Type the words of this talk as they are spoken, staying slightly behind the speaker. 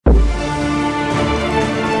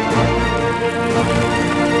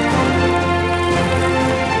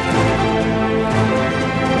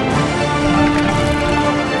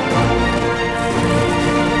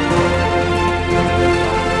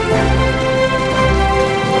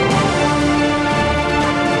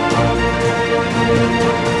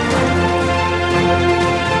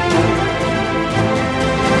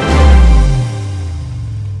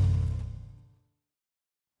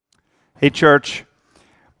Hey, church,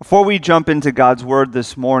 before we jump into God's Word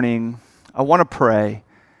this morning, I want to pray.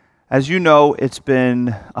 As you know, it's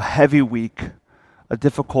been a heavy week, a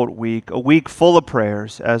difficult week, a week full of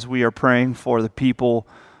prayers as we are praying for the people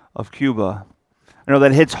of Cuba. I know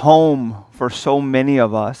that hits home for so many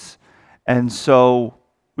of us, and so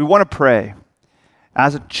we want to pray.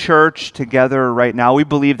 As a church together right now, we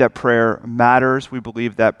believe that prayer matters. We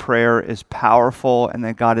believe that prayer is powerful and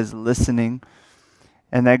that God is listening.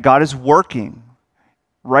 And that God is working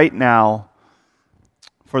right now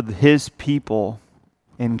for His people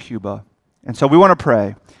in Cuba. And so we want to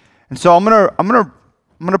pray. And so I'm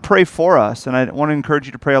gonna pray for us, and I want to encourage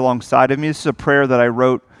you to pray alongside of me. This is a prayer that I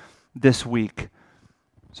wrote this week.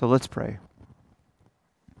 So let's pray.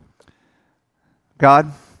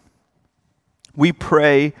 God, we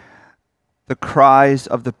pray the cries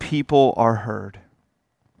of the people are heard.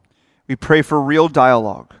 We pray for real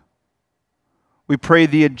dialogue. We pray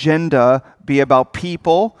the agenda be about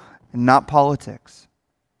people and not politics.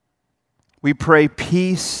 We pray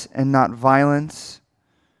peace and not violence.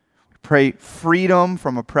 We pray freedom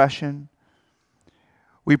from oppression.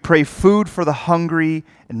 We pray food for the hungry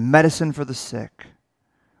and medicine for the sick.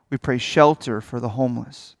 We pray shelter for the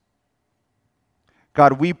homeless.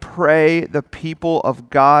 God, we pray the people of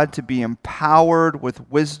God to be empowered with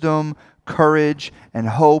wisdom, courage, and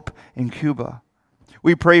hope in Cuba.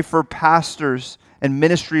 We pray for pastors and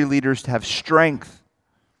ministry leaders to have strength.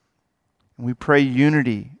 And we pray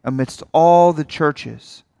unity amidst all the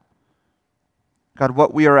churches. God,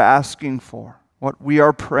 what we are asking for, what we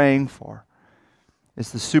are praying for,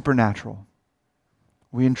 is the supernatural.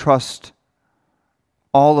 We entrust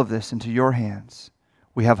all of this into your hands.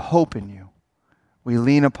 We have hope in you. We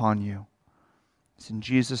lean upon you. It's in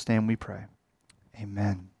Jesus' name we pray.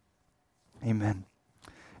 Amen. Amen.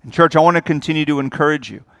 And church, I want to continue to encourage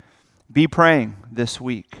you. Be praying this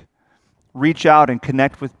week. Reach out and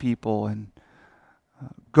connect with people and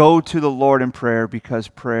go to the Lord in prayer because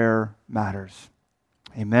prayer matters.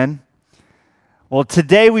 Amen. Well,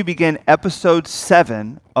 today we begin episode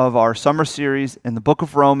 7 of our summer series in the book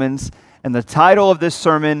of Romans, and the title of this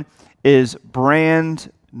sermon is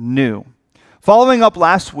Brand New. Following up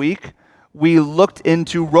last week, we looked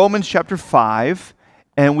into Romans chapter 5,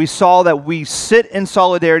 and we saw that we sit in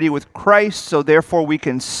solidarity with Christ, so therefore we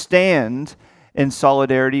can stand in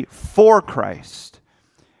solidarity for Christ.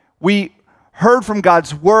 We heard from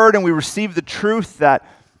God's word and we received the truth that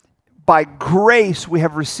by grace we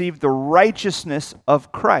have received the righteousness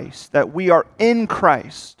of Christ, that we are in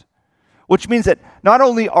Christ, which means that not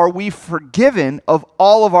only are we forgiven of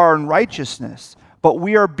all of our unrighteousness, but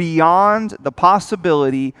we are beyond the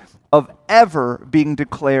possibility of ever being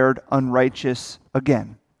declared unrighteous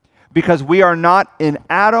again. Because we are not in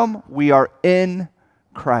Adam, we are in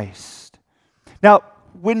Christ. Now,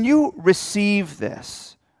 when you receive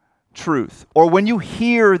this truth, or when you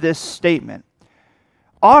hear this statement,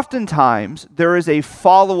 oftentimes there is a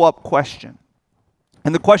follow-up question.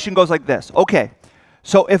 And the question goes like this. Okay,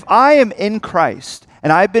 so if I am in Christ,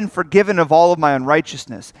 and I've been forgiven of all of my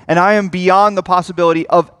unrighteousness, and I am beyond the possibility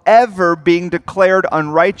of ever being declared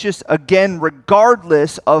unrighteous again,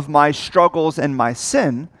 regardless of my struggles and my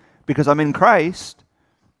sin, because I'm in Christ,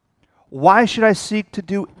 why should I seek to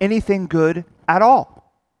do anything good at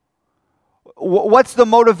all? What's the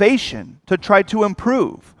motivation to try to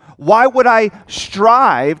improve? Why would I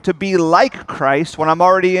strive to be like Christ when I'm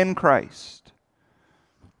already in Christ?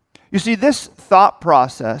 You see, this thought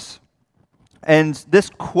process and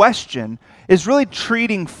this question is really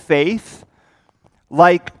treating faith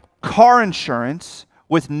like car insurance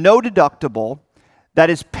with no deductible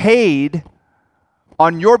that is paid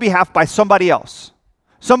on your behalf by somebody else.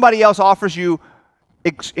 Somebody else offers you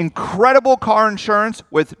incredible car insurance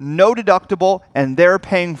with no deductible, and they're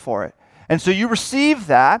paying for it. And so you receive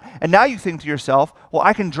that, and now you think to yourself, well,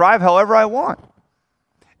 I can drive however I want.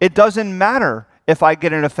 It doesn't matter if I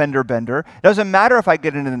get an offender bender. It doesn't matter if I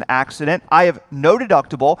get in an accident. I have no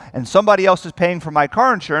deductible, and somebody else is paying for my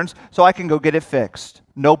car insurance, so I can go get it fixed.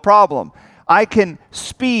 No problem. I can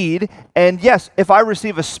speed, and yes, if I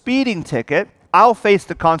receive a speeding ticket, I'll face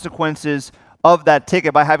the consequences of that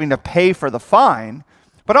ticket by having to pay for the fine,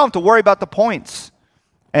 but I don't have to worry about the points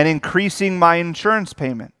and increasing my insurance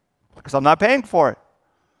payment because I'm not paying for it.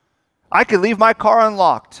 I could leave my car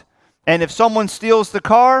unlocked, and if someone steals the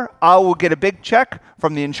car, I will get a big check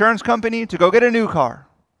from the insurance company to go get a new car.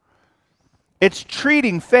 It's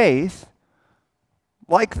treating faith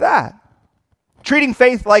like that. Treating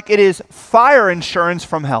faith like it is fire insurance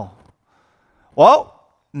from hell. Well,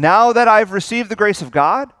 now that I've received the grace of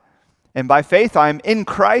God, and by faith I'm in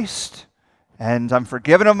Christ, and I'm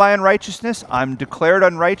forgiven of my unrighteousness, I'm declared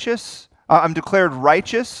unrighteous, I'm declared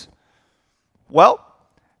righteous. Well,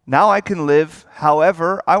 now I can live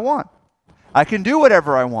however I want. I can do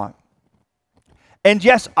whatever I want. And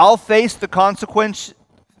yes, I'll face the consequences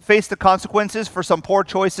for some poor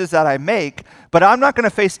choices that I make, but I'm not going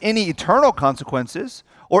to face any eternal consequences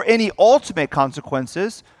or any ultimate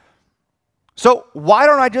consequences. So why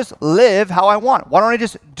don't I just live how I want? Why don't I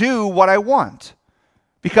just do what I want?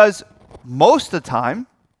 Because most of the time,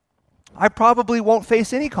 I probably won't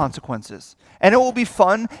face any consequences, and it will be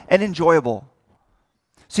fun and enjoyable.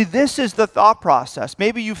 See, this is the thought process.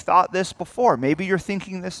 Maybe you've thought this before. Maybe you're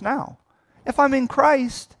thinking this now. If I'm in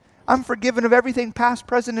Christ, I'm forgiven of everything past,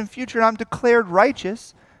 present, and future, and I'm declared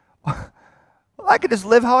righteous. Well, I could just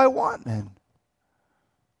live how I want then.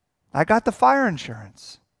 I got the fire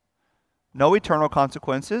insurance. No eternal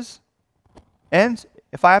consequences. And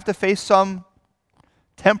if I have to face some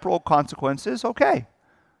temporal consequences, okay.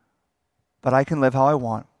 But I can live how I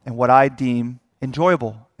want and what I deem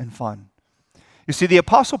enjoyable and fun. You see, the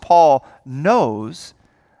Apostle Paul knows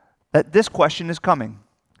that this question is coming.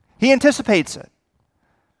 He anticipates it.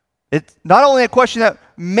 It's not only a question that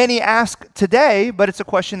many ask today, but it's a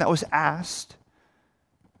question that was asked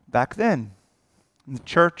back then in the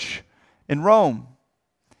church in Rome.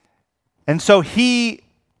 And so he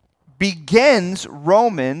begins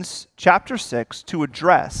Romans chapter 6 to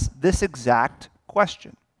address this exact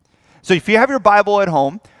question. So if you have your Bible at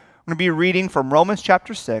home, I'm going to be reading from Romans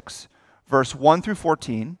chapter 6, verse 1 through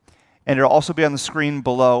 14, and it'll also be on the screen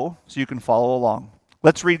below so you can follow along.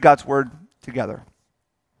 Let's read God's word together.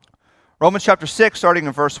 Romans chapter 6, starting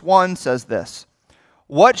in verse 1, says this: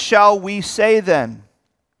 "What shall we say then?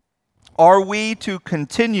 Are we to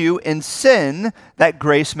continue in sin that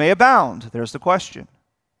grace may abound?" There's the question.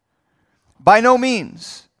 By no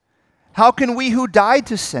means. How can we who died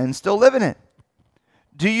to sin still live in it?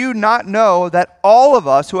 Do you not know that all of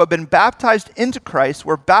us who have been baptized into Christ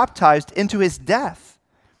were baptized into his death?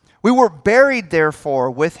 We were buried,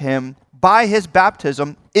 therefore, with him by his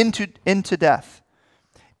baptism into death,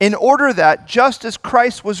 in order that, just as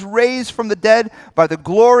Christ was raised from the dead by the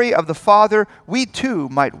glory of the Father, we too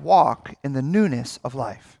might walk in the newness of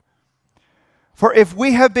life. For if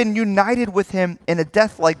we have been united with him in a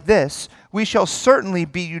death like this, we shall certainly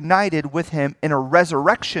be united with him in a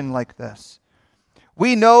resurrection like this.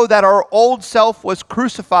 We know that our old self was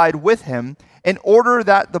crucified with him in order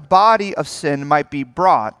that the body of sin might be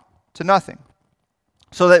brought to nothing,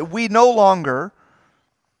 so that we no longer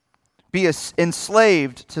be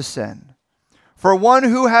enslaved to sin. For one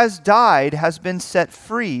who has died has been set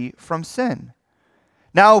free from sin.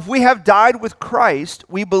 Now, if we have died with Christ,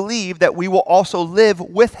 we believe that we will also live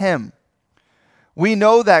with him. We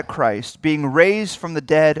know that Christ, being raised from the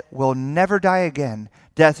dead, will never die again.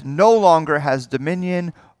 Death no longer has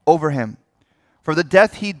dominion over him. For the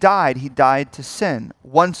death he died to sin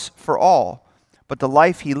once for all. But the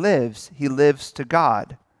life he lives to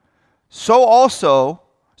God. So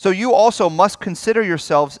you also must consider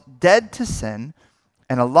yourselves dead to sin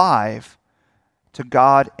and alive to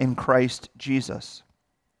God in Christ Jesus.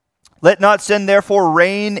 Let not sin therefore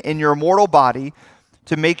reign in your mortal body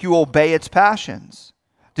to make you obey its passions.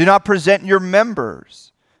 Do not present your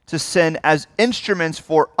members to sin as instruments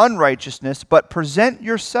for unrighteousness, but present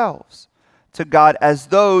yourselves to God as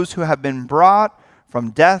those who have been brought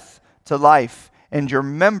from death to life, and your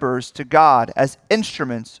members to God as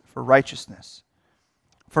instruments for righteousness.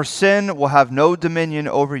 For sin will have no dominion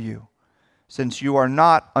over you, since you are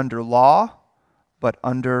not under law, but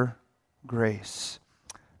under grace.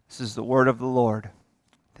 This is the word of the Lord.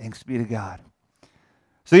 Thanks be to God.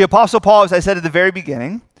 So the Apostle Paul, as I said at the very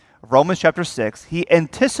beginning of Romans chapter 6, he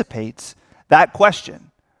anticipates that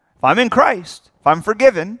question. If I'm in Christ, if I'm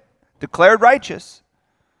forgiven, declared righteous,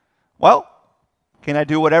 well, can I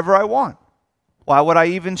do whatever I want? Why would I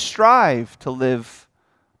even strive to live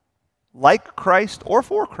like Christ or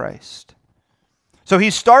for Christ? So he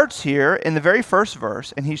starts here in the very first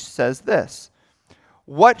verse, and he says this: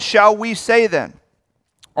 "What shall we say then?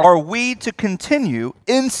 Are we to continue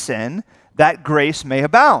in sin that grace may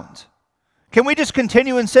abound?" Can we just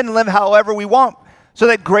continue in sin and live however we want so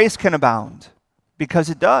that grace can abound? Because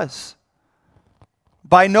it does.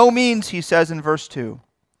 By no means, he says in verse 2.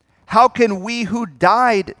 How can we who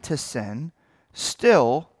died to sin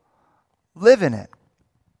still live in it?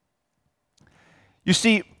 You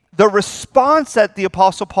see, the response that the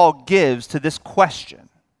Apostle Paul gives to this question,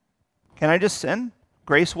 can I just sin?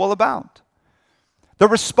 Grace will abound. The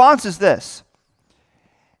response is this: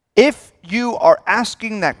 if you are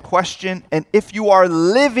asking that question and if you are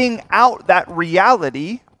living out that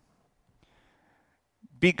reality,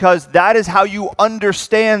 because that is how you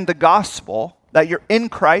understand the gospel, that you're in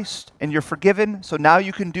Christ and you're forgiven, so now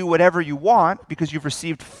you can do whatever you want because you've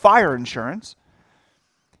received fire insurance.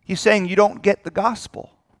 He's saying you don't get the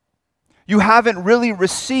gospel. You haven't really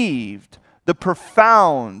received the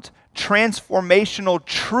profound, transformational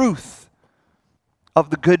truth of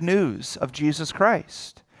the good news of Jesus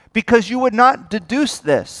Christ, because you would not deduce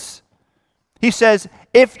this. He says,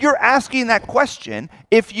 if you're asking that question,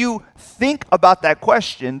 if you think about that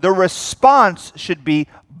question, the response should be,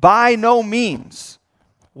 by no means.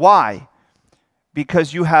 Why?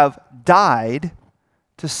 Because you have died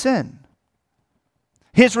to sin.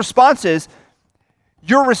 His response is,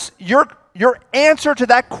 your answer to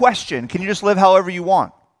that question, can you just live however you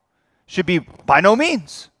want, should be, by no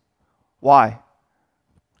means. Why?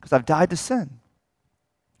 Because I've died to sin.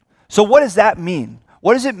 So what does that mean?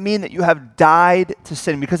 What does it mean that you have died to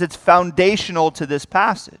sin? Because it's foundational to this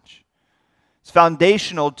passage. It's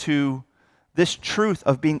foundational to this truth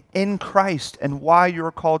of being in Christ and why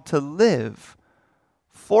you're called to live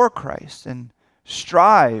for Christ and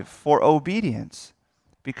strive for obedience,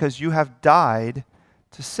 because you have died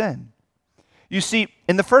to sin. You see,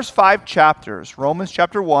 in the first 5 chapters, Romans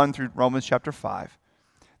chapter 1 through Romans chapter 5,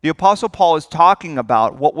 the Apostle Paul is talking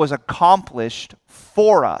about what was accomplished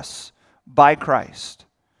for us by Christ.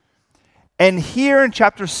 And here in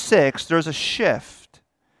chapter 6, there's a shift.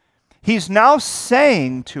 He's now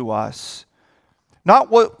saying to us, not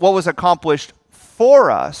what was accomplished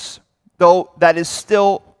for us, though that is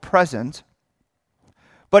still present,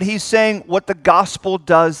 but he's saying what the gospel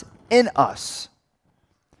does in us.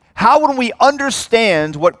 How, when we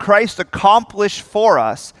understand what Christ accomplished for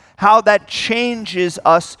us, how that changes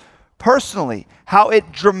us personally, how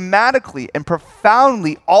it dramatically and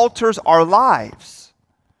profoundly alters our lives.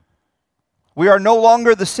 We are no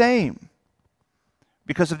longer the same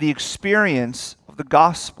because of the experience of the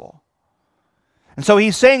gospel. And so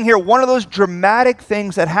he's saying here, one of those dramatic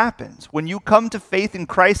things that happens when you come to faith in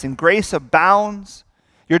Christ and grace abounds,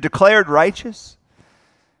 you're declared righteous,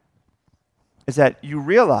 is that you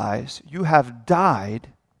realize you have died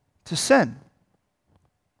to sin.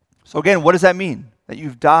 So again, what does that mean? That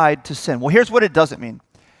you've died to sin? Well, here's what it doesn't mean.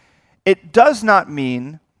 It does not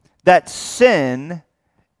mean that sin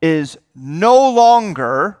is no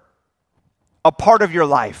longer a part of your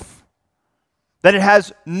life, that it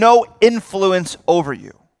has no influence over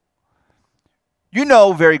you. You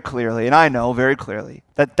know very clearly, and I know very clearly,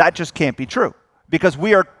 that that just can't be true, because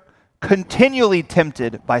we are continually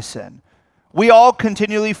tempted by sin. We all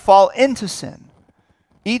continually fall into sin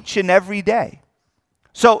each and every day.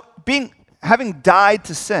 So having died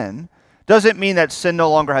to sin doesn't mean that sin no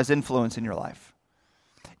longer has influence in your life.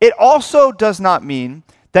 It also does not mean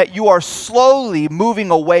that you are slowly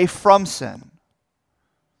moving away from sin,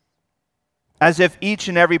 as if each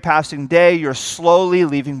and every passing day you're slowly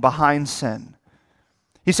leaving behind sin.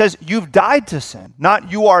 He says you've died to sin,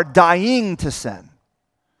 not you are dying to sin.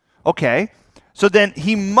 Okay, so then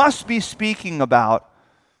he must be speaking about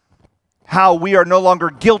how we are no longer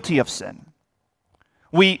guilty of sin.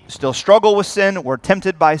 We still struggle with sin, we're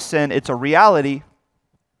tempted by sin, it's a reality.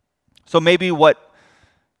 So maybe what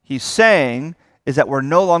he's saying is that we're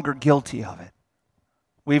no longer guilty of it.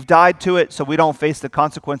 We've died to it, so we don't face the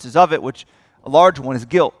consequences of it, which a large one is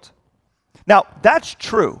guilt. Now, that's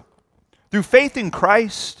true. Through faith in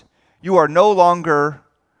Christ, you are no longer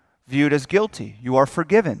viewed as guilty. You are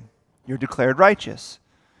forgiven. You're declared righteous.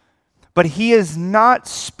 But he is not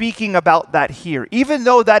speaking about that here. Even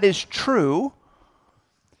though that is true,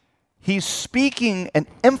 he's speaking and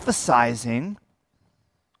emphasizing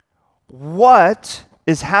what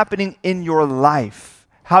is happening in your life,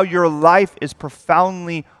 how your life is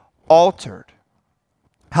profoundly altered,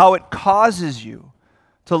 how it causes you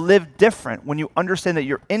to live different when you understand that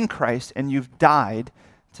you're in Christ and you've died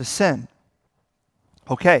to sin.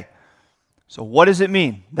 Okay, so what does it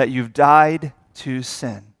mean that you've died to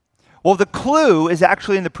sin? Well, the clue is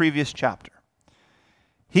actually in the previous chapter.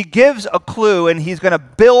 He gives a clue, and he's going to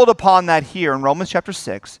build upon that here in Romans chapter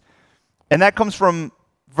 6, and that comes from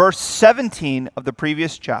verse 17 of the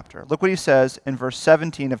previous chapter. Look what he says in verse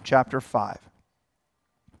 17 of chapter 5.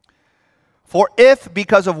 For if,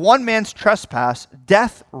 because of one man's trespass,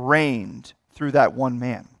 death reigned through that one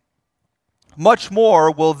man, much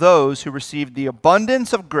more will those who receive the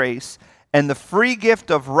abundance of grace and the free gift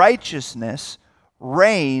of righteousness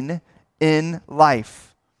reign in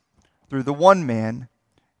life through the one man,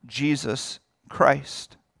 Jesus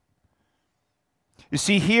Christ. You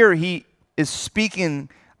see, here he is speaking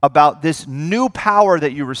about this new power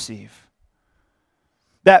that you receive.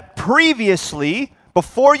 That previously,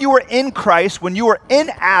 before you were in Christ, when you were in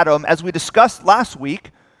Adam, as we discussed last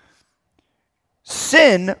week,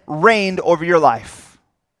 sin reigned over your life.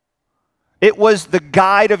 It was the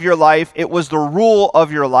guide of your life. It was the rule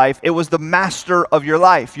of your life. It was the master of your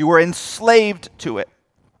life. You were enslaved to it.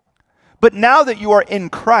 But now that you are in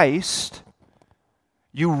Christ,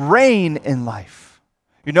 you reign in life.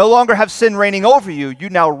 You no longer have sin reigning over you. You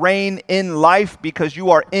now reign in life because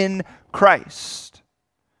you are in Christ.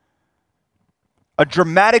 A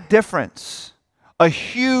dramatic difference, a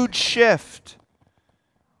huge shift,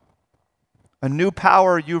 a new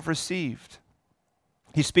power you've received.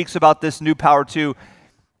 He speaks about this new power too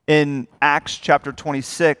in Acts chapter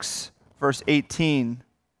 26, verse 18.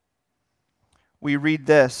 We read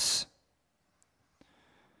this,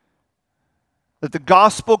 that the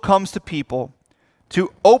gospel comes to people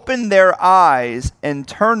to open their eyes and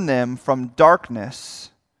turn them from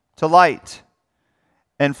darkness to light,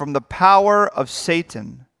 and from the power of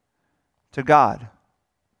Satan to God.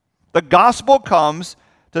 The gospel comes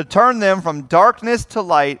to turn them from darkness to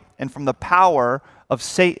light and from the power of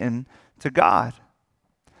Satan to God.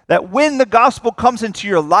 That when the gospel comes into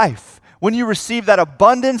your life, when you receive that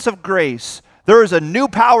abundance of grace, there is a new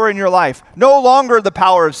power in your life. No longer the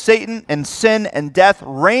power of Satan and sin and death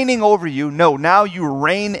reigning over you. No, now you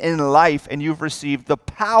reign in life and you've received the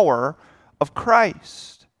power of Christ.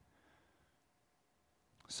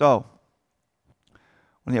 So,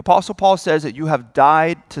 when the Apostle Paul says that you have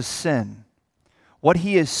died to sin, what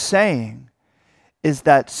he is saying is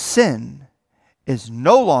that sin is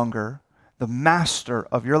no longer the master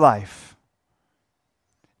of your life.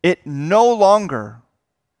 It no longer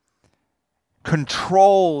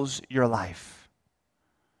controls your life.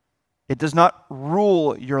 It does not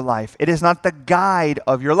rule your life. It is not the guide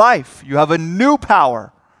of your life. You have a new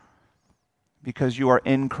power because you are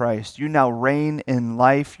in Christ. You now reign in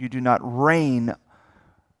life. You do not reign.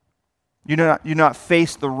 You do not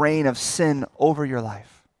face the reign of sin over your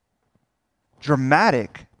life.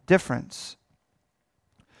 Dramatic difference.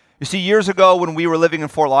 You see, years ago when we were living in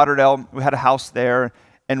Fort Lauderdale, we had a house there,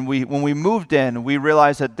 and when we moved in, we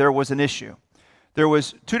realized that there was an issue. There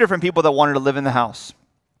was two different people that wanted to live in the house,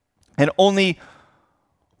 and only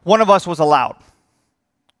one of us was allowed.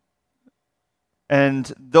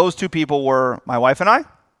 And those two people were my wife and I.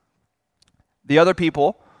 The other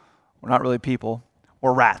people, well, not really people,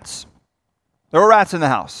 were rats. There were rats in the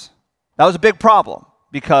house. That was a big problem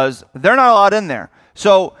because they're not allowed in there.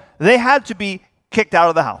 So they had to be kicked out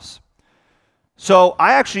of the house. So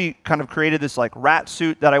I actually kind of created this like rat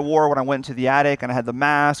suit that I wore when I went into the attic, and I had the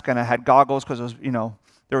mask and I had goggles because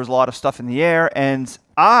there was a lot of stuff in the air, and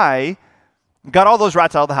I got all those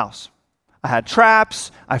rats out of the house. I had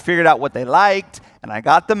traps, I figured out what they liked, and I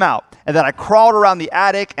got them out. And then I crawled around the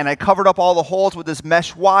attic and I covered up all the holes with this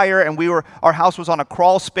mesh wire, and our house was on a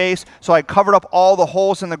crawl space, so I covered up all the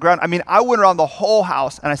holes in the ground. I mean, I went around the whole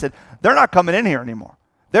house and I said, they're not coming in here anymore.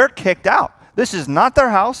 They're kicked out. This is not their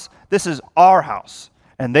house. This is our house.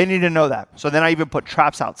 And they need to know that. So then I even put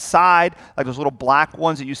traps outside, like those little black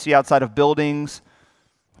ones that you see outside of buildings,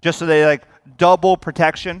 just so they like double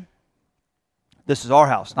protection. This is our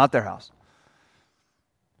house, not their house.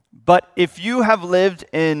 But if you have lived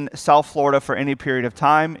in South Florida for any period of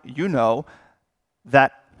time, you know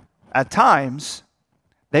that at times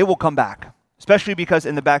they will come back, especially because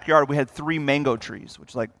in the backyard we had 3 mango trees, which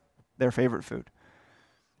is like their favorite food.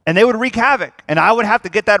 And they would wreak havoc, and I would have to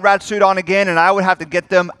get that rat suit on again, and I would have to get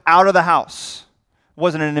them out of the house. It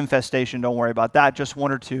wasn't an infestation, don't worry about that, just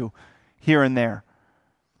 1 or 2 here and there.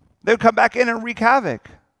 They would come back in and wreak havoc,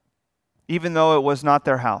 even though it was not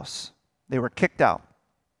their house. They were kicked out.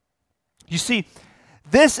 You see,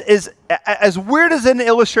 this is, as weird as an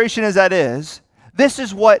illustration as that is, this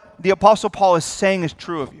is what the Apostle Paul is saying is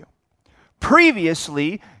true of you.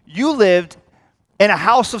 Previously, you lived in a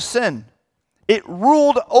house of sin. It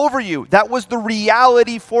ruled over you. That was the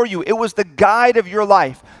reality for you. It was the guide of your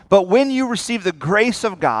life. But when you receive the grace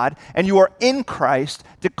of God and you are in Christ,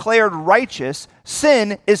 declared righteous,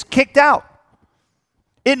 sin is kicked out.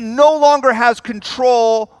 It no longer has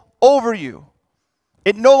control over you.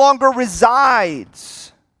 It no longer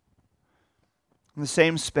resides in the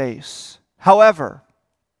same space. However,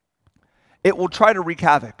 it will try to wreak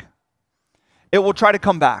havoc. It will try to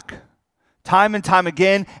come back time and time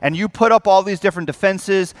again, and you put up all these different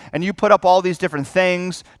defenses, and you put up all these different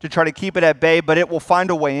things to try to keep it at bay, but it will find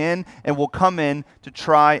a way in and will come in to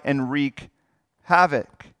try and wreak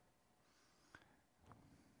havoc.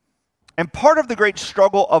 And part of the great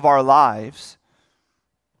struggle of our lives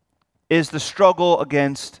is the struggle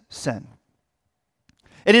against sin.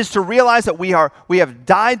 It is to realize that we have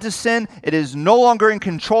died to sin. It is no longer in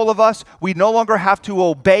control of us. We no longer have to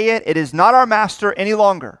obey it. It is not our master any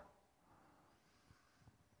longer.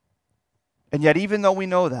 And yet, even though we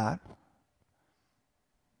know that,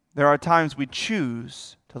 there are times we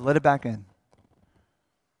choose to let it back in.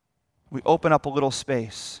 We open up a little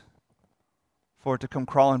space for it to come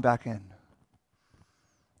crawling back in,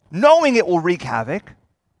 knowing it will wreak havoc,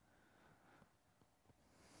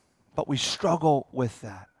 but we struggle with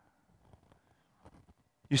that.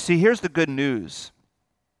 You see, here's the good news,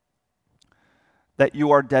 that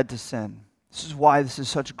you are dead to sin. This is why this is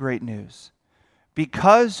such great news.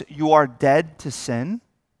 Because you are dead to sin,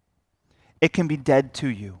 it can be dead to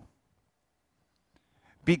you.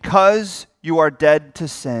 Because you are dead to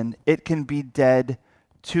sin, it can be dead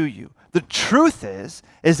to you. The truth is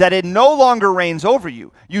that it no longer reigns over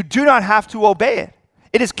you. You do not have to obey it.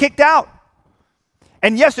 It is kicked out.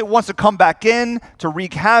 And yes, it wants to come back in to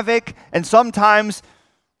wreak havoc, and sometimes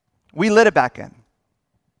we let it back in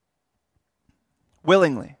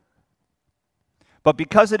willingly. But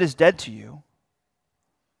because it is dead to you,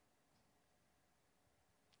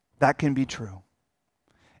 that can be true.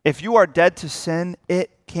 If you are dead to sin,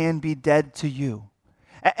 it can be dead to you.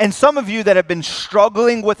 And some of you that have been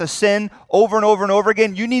struggling with a sin over and over and over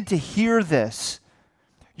again, you need to hear this.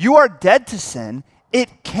 You are dead to sin.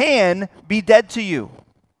 It can be dead to you.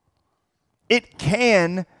 It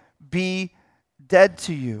can be dead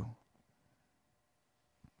to you.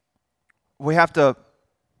 We have to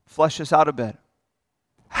flesh this out a bit.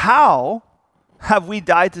 How have we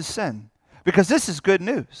died to sin? Because this is good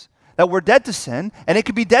news, that we're dead to sin, and it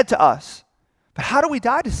could be dead to us. But how do we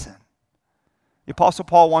die to sin? The Apostle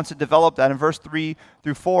Paul wants to develop that. In verse 3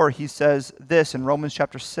 through 4, he says this in Romans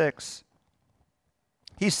chapter 6.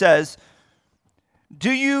 He says, "Do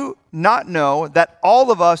you not know that all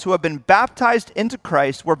of us who have been baptized into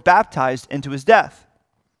Christ were baptized into his death?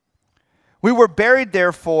 We were buried,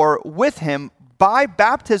 therefore, with him by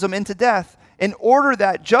baptism into death, in order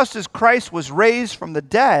that just as Christ was raised from the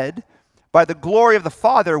dead by the glory of the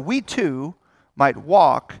Father, we too might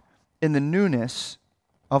walk in the newness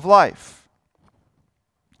of life."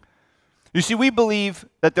 You see, we believe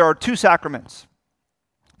that there are two sacraments.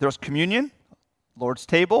 There's communion, Lord's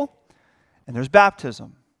table, and there's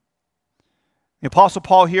baptism. The Apostle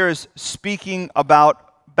Paul here is speaking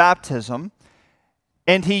about baptism,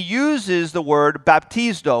 and he uses the word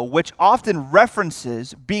baptizo, which often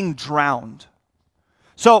references being drowned.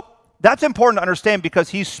 So that's important to understand because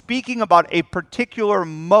he's speaking about a particular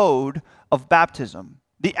mode of baptism,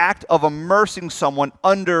 the act of immersing someone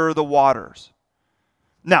under the waters.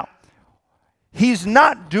 Now, he's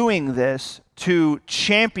not doing this to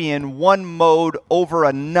champion one mode over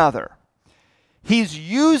another. He's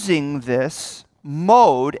using this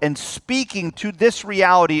mode and speaking to this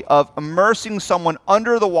reality of immersing someone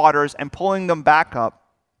under the waters and pulling them back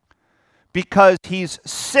up because he's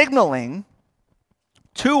signaling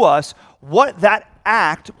to us what that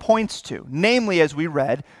act points to, namely, as we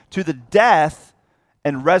read, to the death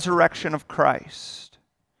and resurrection of Christ.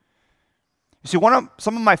 You see,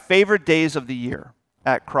 some of my favorite days of the year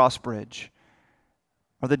at Crossbridge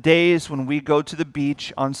are the days when we go to the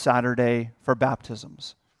beach on Saturday for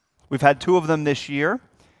baptisms. We've had 2 of them this year,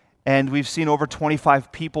 and we've seen over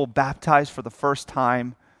 25 people baptized for the first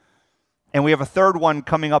time. And we have a 3rd one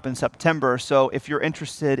coming up in September. So if you're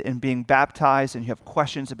interested in being baptized and you have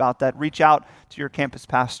questions about that, reach out to your campus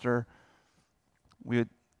pastor. We would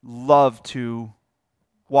love to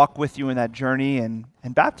walk with you in that journey and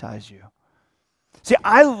baptize you. See,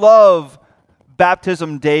 I love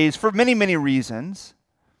baptism days for many, many reasons.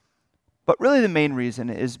 But really the main reason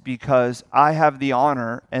is because I have the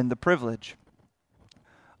honor and the privilege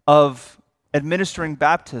of administering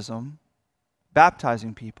baptism,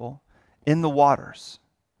 baptizing people in the waters,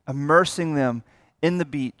 immersing them in the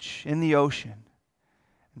beach, in the ocean,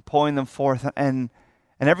 and pulling them forth. And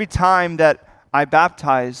every time that I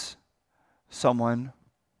baptize someone,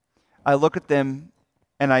 I look at them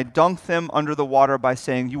and I dunk them under the water by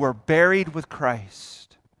saying, "You are buried with Christ."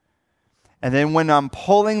 And then when I'm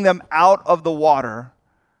pulling them out of the water,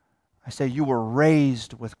 I say, "You were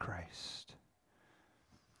raised with Christ."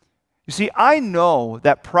 You see, I know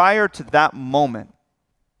that prior to that moment,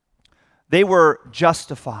 they were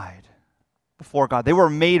justified before God. They were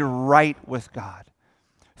made right with God.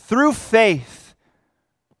 Through faith,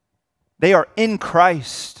 they are in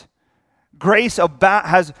Christ. Grace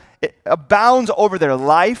abounds over their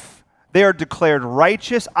life. They are declared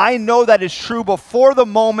righteous. I know that is true before the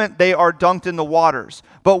moment they are dunked in the waters.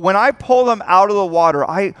 But when I pull them out of the water,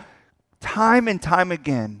 I, time and time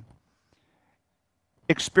again,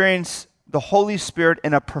 experience the Holy Spirit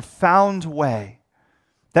in a profound way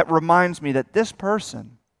that reminds me that this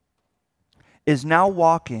person is now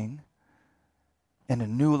walking in a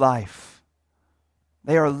new life.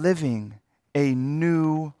 They are living a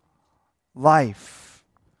new life.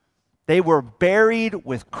 They were buried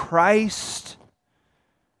with Christ,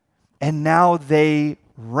 and now they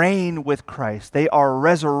reign with Christ. They are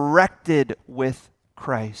resurrected with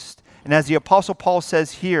Christ. And as the Apostle Paul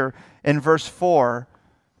says here in verse 4,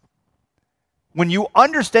 when you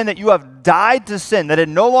understand that you have died to sin, that it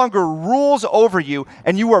no longer rules over you,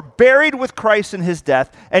 and you were buried with Christ in his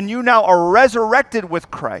death, and you now are resurrected with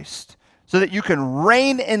Christ, so that you can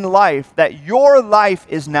reign in life, that your life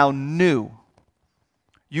is now new.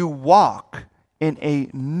 You walk in a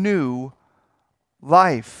new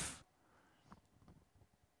life.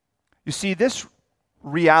 You see, this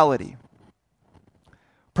reality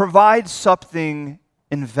provides something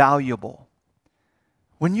invaluable.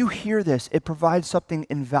 When you hear this, it provides something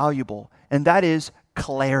invaluable, and that is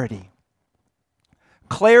clarity.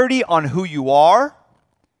 Clarity on who you are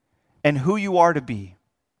and who you are to be.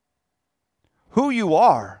 Who you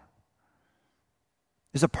are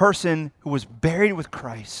is a person who was buried with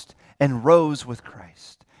Christ and rose with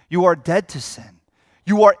Christ. You are dead to sin.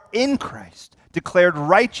 You are in Christ, declared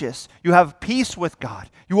righteous. You have peace with God.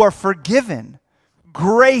 You are forgiven.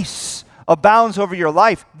 Grace abounds over your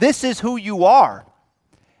life. This is who you are,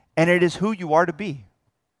 and it is who you are to be.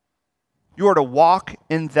 You are to walk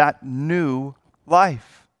in that new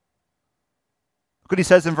life. Look what he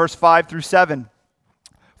says in verse 5 through 7.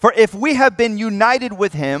 For if we have been united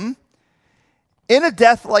with him in a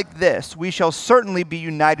death like this, we shall certainly be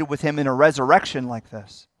united with him in a resurrection like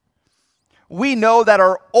this. We know that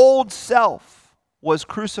our old self was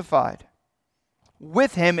crucified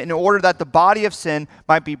with him in order that the body of sin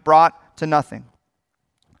might be brought to nothing,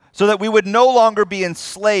 so that we would no longer be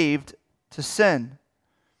enslaved to sin.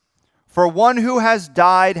 For one who has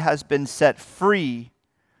died has been set free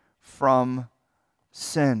from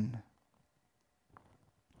sin.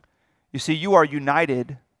 You see, you are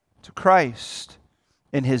united to Christ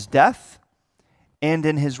in his death and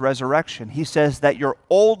in his resurrection. He says that your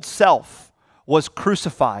old self was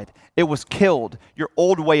crucified. It was killed. Your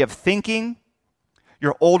old way of thinking,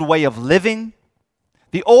 your old way of living,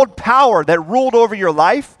 the old power that ruled over your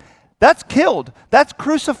life, that's killed. That's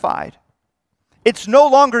crucified. It's no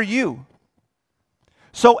longer you.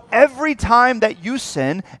 So every time that you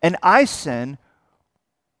sin and I sin,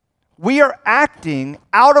 we are acting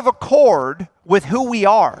out of accord with who we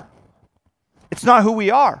are. It's not who we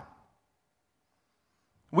are.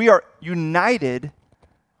 We are united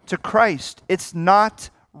to Christ. It's not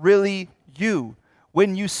really you.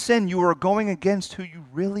 When you sin, you are going against who you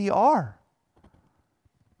really are.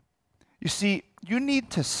 You see, you need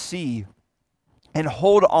to see and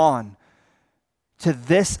hold on to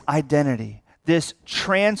this identity, this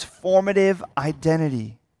transformative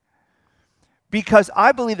identity. Because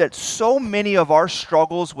I believe that so many of our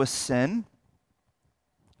struggles with sin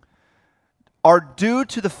are due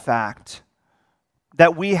to the fact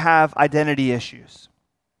that we have identity issues.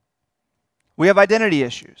 We have identity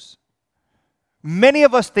issues. Many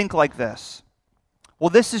of us think like this. Well,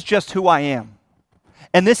 this is just who I am.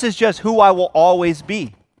 And this is just who I will always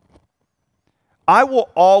be. I will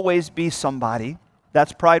always be somebody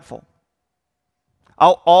that's prideful.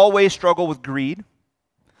 I'll always struggle with greed,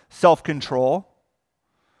 self-control.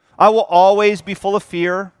 I will always be full of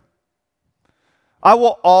fear. I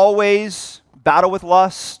will always battle with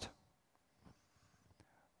lust.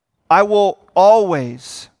 I will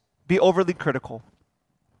always be overly critical.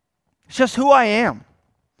 It's just who I am.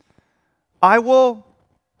 I will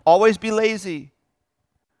always be lazy.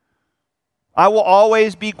 I will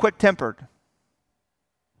always be quick-tempered.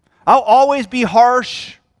 I'll always be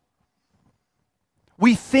harsh.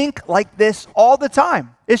 We think like this all the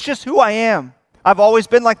time. It's just who I am. I've always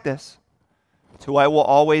been like this. It's who I will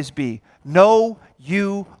always be. No,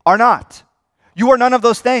 you are not. You are none of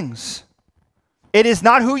those things. It is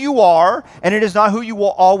not who you are, and it is not who you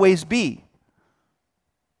will always be.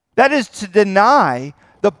 That is to deny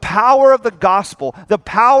the power of the gospel, the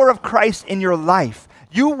power of Christ in your life.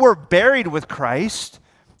 You were buried with Christ,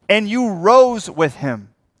 and you rose with him.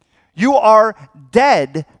 You are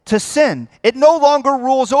dead to sin. It no longer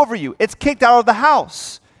rules over you. It's kicked out of the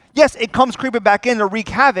house. Yes, it comes creeping back in to wreak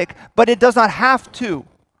havoc, but it does not have to.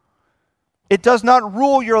 It does not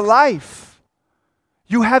rule your life.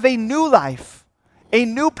 You have a new life, a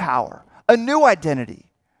new power, a new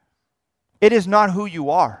identity. It is not who you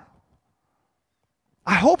are.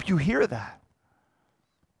 I hope you hear that.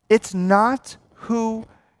 It's not who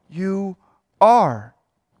you are.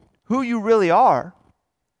 Who you really are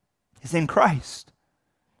is in Christ,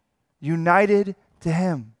 united to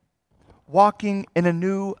him, walking in a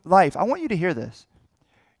new life. I want you to hear this.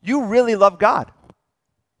 You really love God.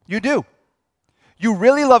 You do. You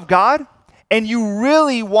really love God, and you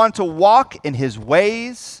really want to walk in his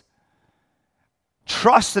ways,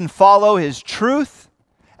 trust and follow his truth,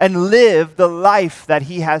 and live the life that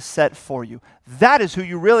he has set for you, that is who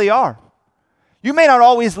you really are. You may not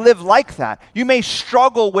always live like that. You may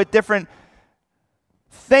struggle with different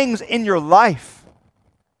things in your life,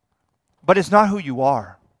 but it's not who you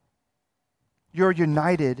are. You're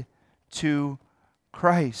united to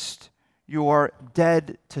Christ. You are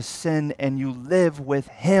dead to sin, and you live with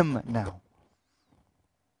him now.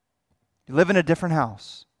 You live in a different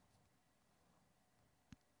house.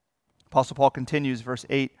 Apostle Paul continues, verse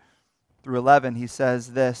 8 through 11. He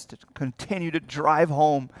says this to continue to drive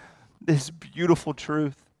home this beautiful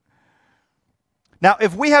truth. Now,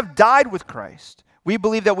 if we have died with Christ, we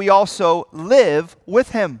believe that we also live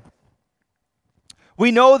with him.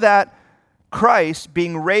 We know that Christ,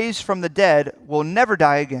 being raised from the dead, will never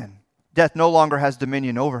die again. Death no longer has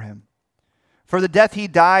dominion over him. For the death he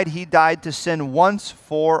died to sin once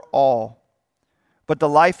for all. But the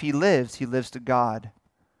life he lives to God.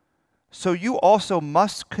 So you also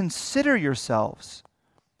must consider yourselves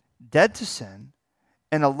dead to sin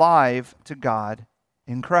and alive to God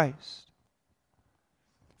in Christ.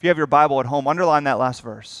 If you have your Bible at home, underline that last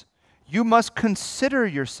verse. You must consider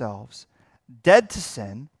yourselves dead to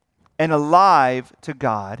sin and alive to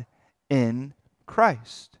God in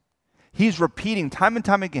Christ. He's repeating time and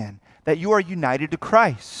time again that you are united to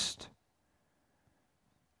Christ.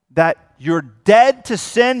 That you're dead to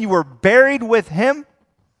sin, you were buried with him,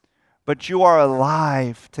 but you are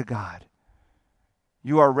alive to God.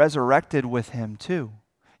 You are resurrected with him too.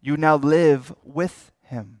 You now live with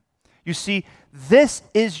him. You see, this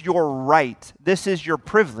is your right. This is your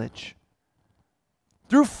privilege.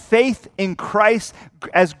 Through faith in Christ,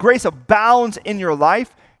 as grace abounds in your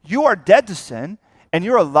life, you are dead to sin and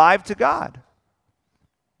you're alive to God.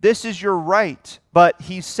 This is your right. But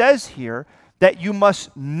he says here that you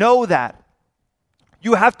must know that.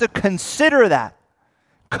 You have to consider that.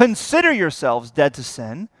 Consider yourselves dead to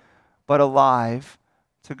sin, but alive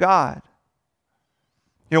to God.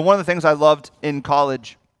 You know, one of the things I loved in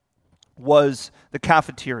college was the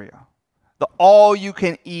cafeteria. The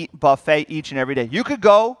all-you-can-eat buffet each and every day. You could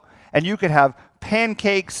go and you could have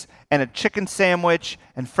pancakes and a chicken sandwich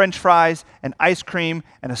and french fries and ice cream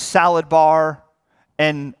and a salad bar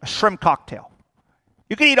and a shrimp cocktail.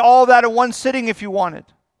 You could eat all of that in one sitting if you wanted.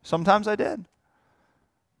 Sometimes I did.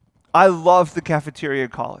 I loved the cafeteria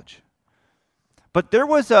at college. But there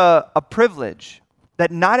was a privilege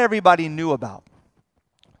that not everybody knew about.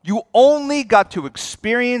 You only got to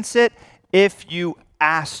experience it if you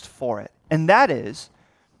asked for it. And that is,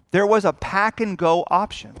 there was a pack and go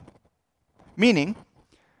option. Meaning,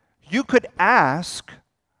 you could ask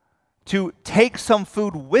to take some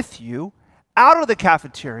food with you out of the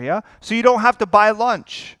cafeteria so you don't have to buy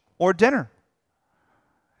lunch or dinner.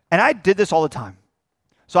 And I did this all the time.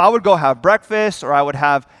 So I would go have breakfast or I would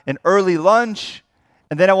have an early lunch,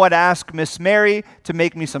 and then I would ask Miss Mary to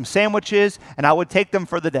make me some sandwiches, and I would take them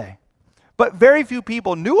for the day. But very few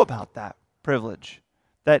people knew about that privilege,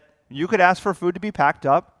 that you could ask for food to be packed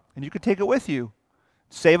up and you could take it with you.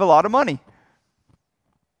 Save a lot of money.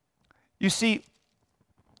 You see,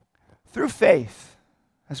 through faith,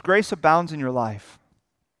 as grace abounds in your life,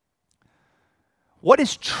 what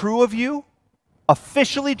is true of you,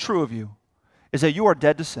 officially true of you, is that you are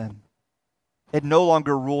dead to sin. It no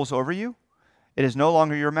longer rules over you. It is no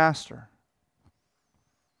longer your master.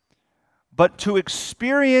 But to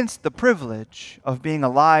experience the privilege of being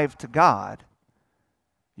alive to God,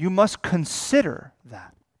 you must consider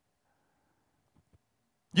that.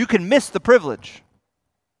 You can miss the privilege.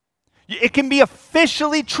 It can be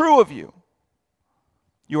officially true of you.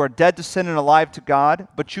 You are dead to sin and alive to God,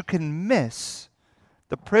 but you can miss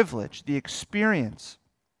the privilege, the experience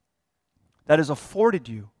that is afforded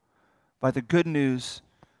you by the good news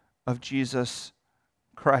of Jesus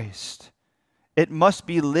Christ. It must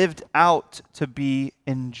be lived out to be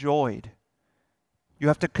enjoyed. You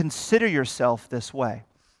have to consider yourself this way.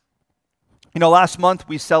 You know, last month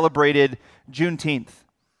we celebrated Juneteenth.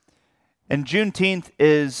 And Juneteenth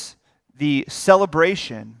is the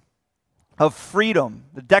celebration of freedom,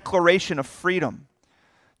 the Declaration of Freedom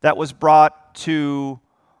that was brought to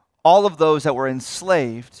all of those that were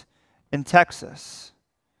enslaved in Texas.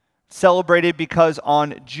 Celebrated because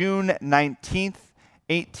on June 19th,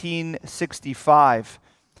 1865,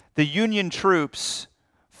 the Union troops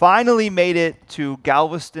finally made it to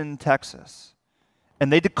Galveston, Texas.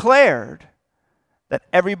 And they declared that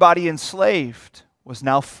everybody enslaved was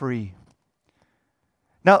now free.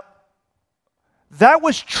 Now, that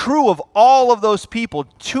was true of all of those people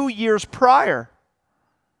 2 years prior.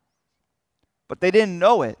 But they didn't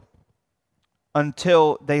know it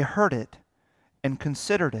until they heard it and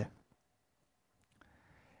considered it.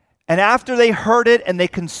 And after they heard it and they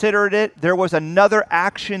considered it, there was another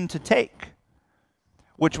action to take,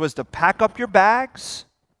 which was to pack up your bags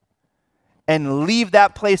and leave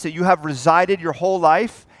that place that you have resided your whole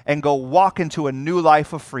life and go walk into a new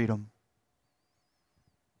life of freedom.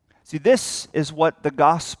 See, this is what the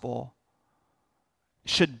gospel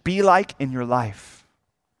should be like in your life.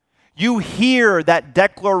 You hear that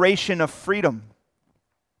declaration of freedom,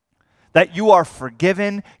 that you are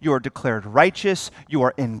forgiven, you are declared righteous, you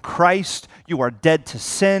are in Christ, you are dead to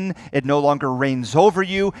sin, it no longer reigns over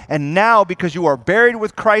you, and now because you are buried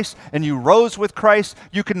with Christ and you rose with Christ,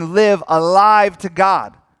 you can live alive to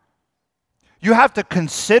God. You have to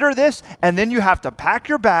consider this, and then you have to pack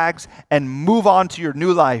your bags and move on to your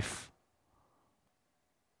new life.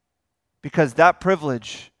 Because that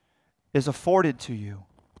privilege is afforded to you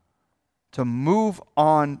to move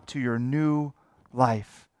on to your new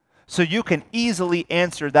life. So you can easily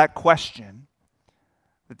answer that question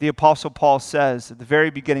that the Apostle Paul says at the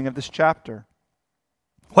very beginning of this chapter.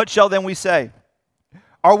 What shall then we say?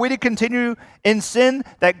 Are we to continue in sin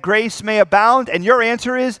that grace may abound? And your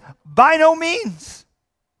answer is, by no means.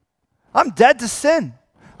 I'm dead to sin.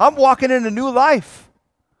 I'm walking in a new life.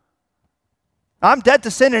 I'm dead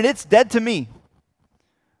to sin and it's dead to me.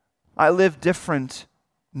 I live different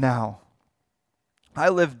now. I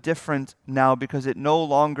live different now because it no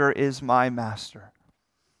longer is my master.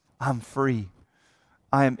 I'm free.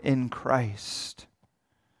 I am in Christ.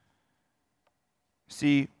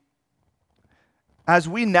 See, as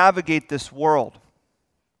we navigate this world,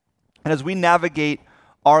 and as we navigate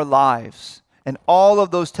our lives, and all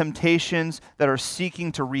of those temptations that are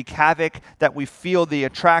seeking to wreak havoc, that we feel the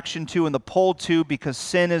attraction to and the pull to because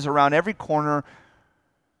sin is around every corner,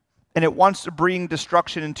 and it wants to bring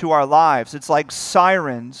destruction into our lives. It's like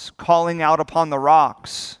sirens calling out upon the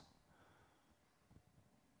rocks.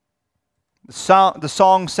 The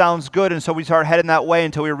song sounds good, and so we start heading that way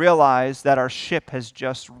until we realize that our ship has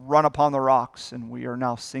just run upon the rocks and we are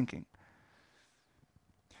now sinking.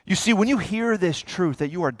 You see, when you hear this truth that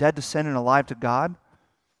you are dead to sin and alive to God,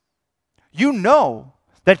 you know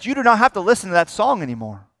that you do not have to listen to that song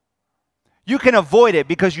anymore. You can avoid it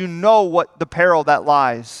because you know what the peril that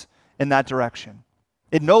lies in that direction.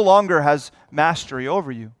 It no longer has mastery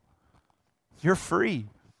over you. You're free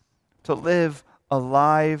to live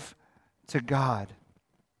alive to God.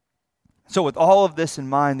 So with all of this in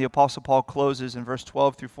mind, the Apostle Paul closes in verse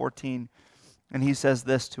 12 through 14, and he says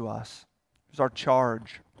this to us. Here's our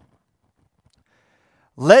charge.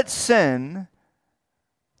 Let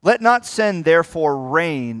not sin therefore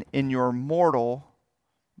reign in your mortal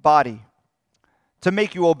body to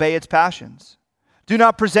make you obey its passions. Do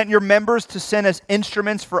not present your members to sin as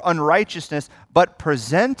instruments for unrighteousness, but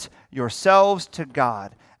present yourselves to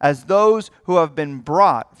God as those who have been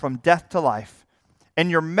brought from death to life, and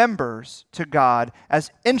your members to God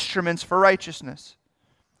as instruments for righteousness.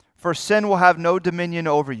 For sin will have no dominion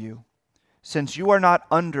over you, since you are not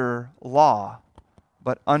under law,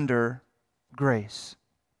 but under grace.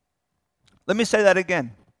 Let me say that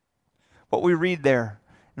again. What we read there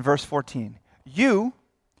in verse 14. You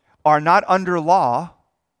are not under law,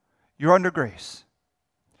 you're under grace.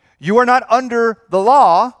 You are not under the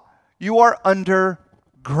law, you are under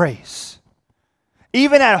grace.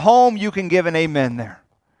 Even at home, you can give an amen there.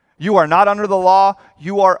 You are not under the law,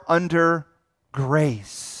 you are under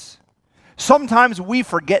grace. Sometimes we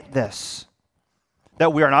forget this,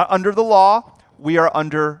 that we are not under the law, we are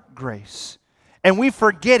under grace. And we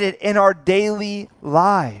forget it in our daily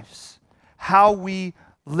lives, how we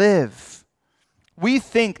live. We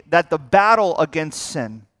think that the battle against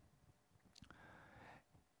sin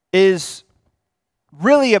is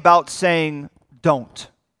really about saying, don't.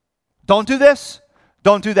 Don't do this,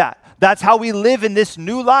 don't do that. That's how we live in this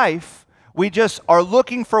new life. We just are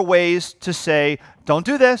looking for ways to say, don't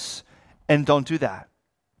do this and don't do that.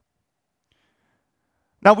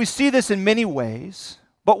 Now, we see this in many ways,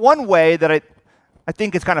 but one way that I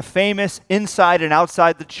think is kind of famous inside and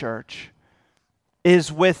outside the church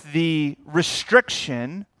is with the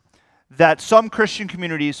restriction that some Christian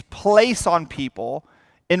communities place on people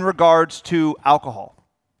in regards to alcohol.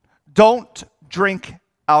 Don't drink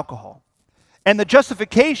alcohol. And the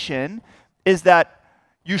justification is that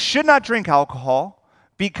you should not drink alcohol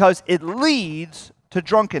because it leads to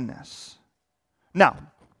drunkenness. Now,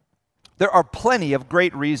 there are plenty of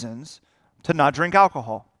great reasons to not drink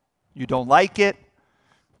alcohol. You don't like it,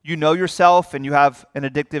 you know yourself and you have an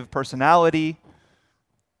addictive personality,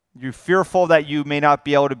 you're fearful that you may not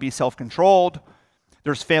be able to be self-controlled,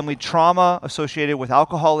 there's family trauma associated with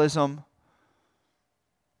alcoholism.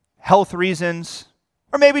 health reasons,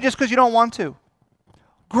 or maybe just because you don't want to.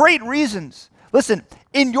 Great reasons. Listen,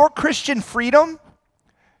 in your Christian freedom,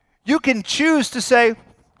 you can choose to say,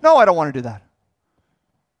 no, I don't want to do that.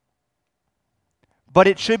 But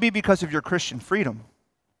it should be because of your Christian freedom.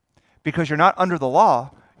 Because you're not under the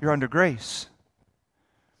law, you're under grace.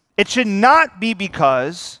 It should not be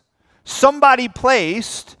because somebody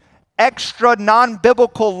placed extra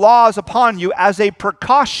non-biblical laws upon you as a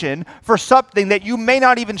precaution for something that you may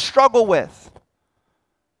not even struggle with,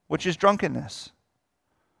 which is drunkenness.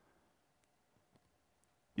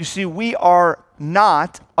 You see, we are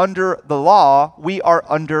not under the law, we are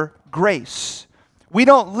under grace. We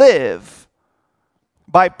don't live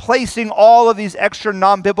by placing all of these extra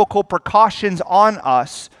non-biblical precautions on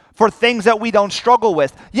us for things that we don't struggle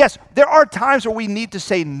with. Yes, there are times where we need to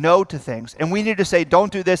say no to things, and we need to say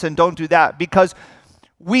don't do this and don't do that, because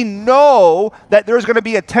we know that there's going to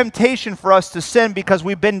be a temptation for us to sin because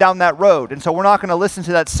we've been down that road. And so we're not going to listen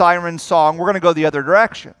to that siren song. We're going to go the other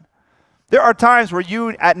direction. There are times where you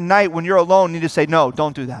at night when you're alone need to say, no,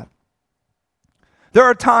 don't do that. There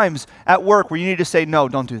are times at work where you need to say, no,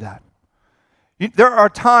 don't do that. There are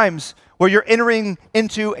times where you're entering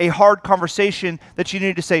into a hard conversation that you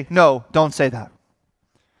need to say, no, don't say that.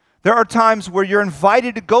 There are times where you're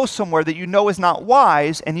invited to go somewhere that you know is not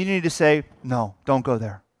wise, and you need to say, no, don't go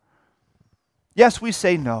there. Yes, we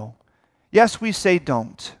say no. Yes, we say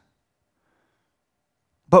don't.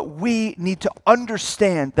 But we need to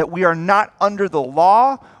understand that we are not under the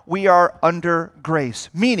law, we are under grace.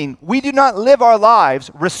 Meaning, we do not live our lives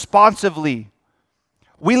responsively.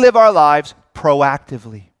 We live our lives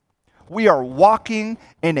proactively. We are walking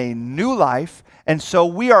in a new life, and so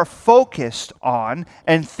we are focused on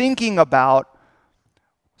and thinking about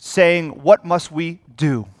saying, what must we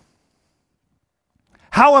do?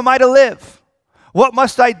 How am I to live? What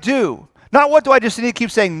must I do? Not what do I just need to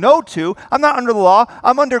keep saying no to. I'm not under the law.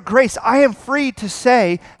 I'm under grace. I am free to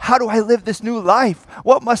say, how do I live this new life?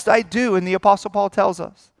 What must I do? And the Apostle Paul tells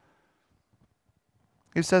us.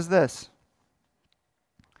 He says this.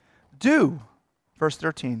 Do, verse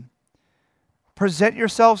 13, present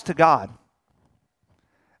yourselves to God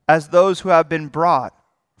as those who have been brought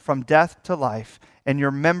from death to life, and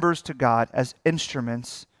your members to God as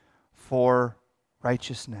instruments for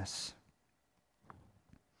righteousness.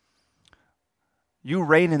 You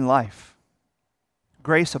reign in life.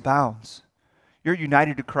 Grace abounds. You're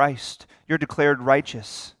united to Christ. You're declared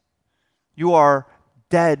righteous. You are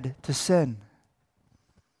dead to sin.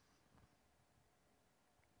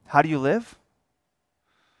 How do you live?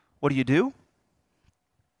 What do?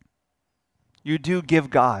 You do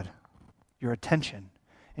give God your attention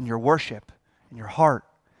and your worship and your heart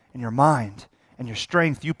and your mind and your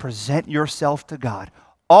strength. You present yourself to God.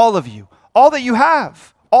 All of you, all that you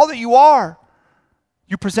have, all that you are,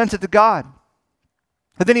 you present it to God.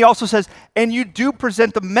 And then he also says, and you do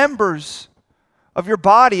present the members of your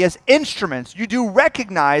body as instruments. You do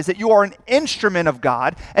recognize that you are an instrument of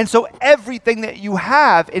God. And so everything that you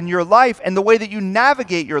have in your life and the way that you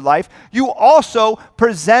navigate your life, you also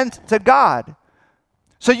present to God.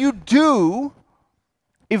 So you do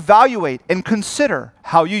evaluate and consider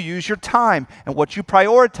how you use your time and what you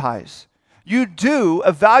prioritize. You do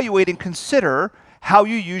evaluate and consider how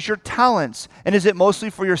you use your talents. And is it mostly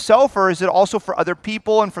for yourself, or is it also for other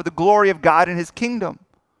people and for the glory of God and his kingdom?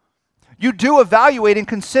 You do evaluate and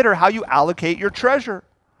consider how you allocate your treasure,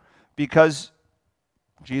 because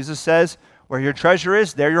Jesus says, where your treasure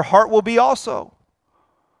is, there your heart will be also.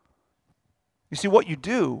 You see, what you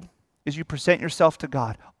do is you present yourself to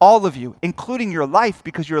God, all of you, including your life,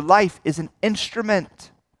 because your life is an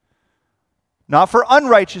instrument, not for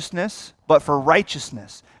unrighteousness, but for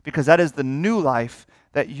righteousness, because that is the new life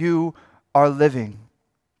that you are living.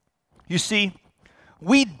 You see,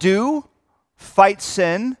 we do fight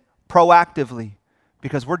sin proactively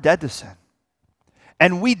because we're dead to sin.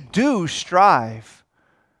 And we do strive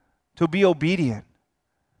to be obedient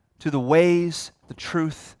to the ways, the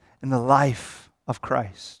truth, and the life of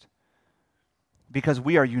Christ, because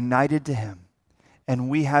we are united to him and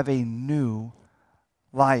we have a new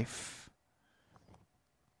life.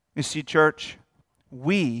 You see, church,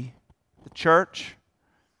 we, the church,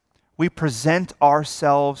 we present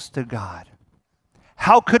ourselves to God.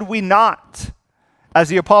 How could we not? As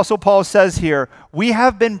the Apostle Paul says here, we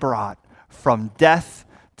have been brought from death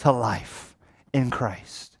to life in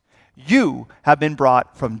Christ. You have been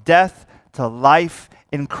brought from death to life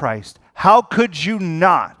in Christ. How could you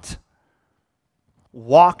not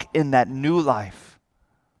walk in that new life,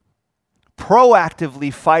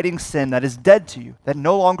 proactively fighting sin that is dead to you, that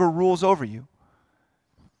no longer rules over you,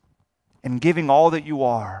 and giving all that you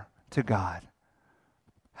are to God?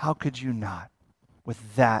 How could you not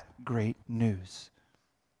with that great news?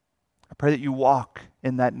 I pray that you walk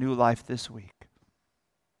in that new life this week.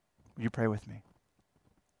 Will you pray with me?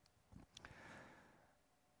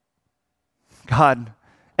 God,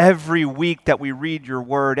 every week that we read your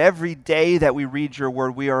word, every day that we read your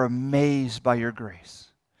word, we are amazed by your grace.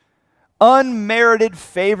 Unmerited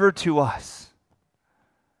favor to us.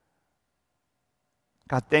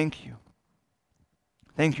 God, thank you.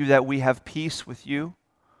 Thank you that we have peace with you.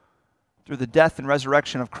 Through the death and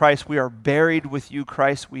resurrection of Christ, we are buried with you,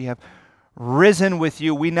 Christ. We have risen with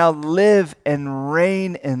you. We now live and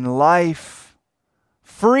reign in life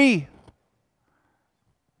free.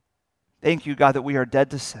 Thank you, God, that we are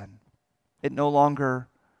dead to sin. It no longer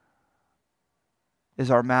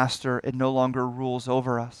is our master. It no longer rules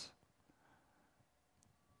over us.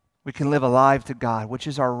 We can live alive to God, which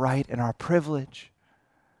is our right and our privilege.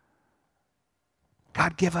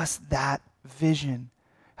 God, give us that vision.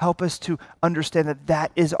 Help us to understand that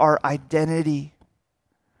that is our identity.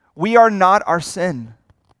 We are not our sin.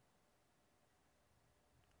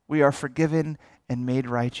 We are forgiven and made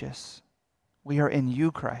righteous. We are in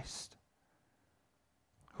you, Christ.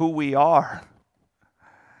 Who we are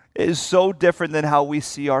is so different than how we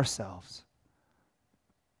see ourselves.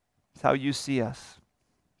 It's how you see us.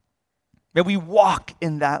 May we walk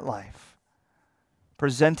in that life,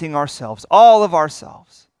 presenting ourselves, all of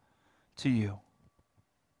ourselves, to you.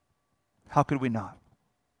 How could we not?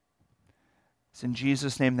 It's in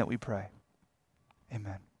Jesus' name that we pray.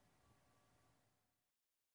 Amen.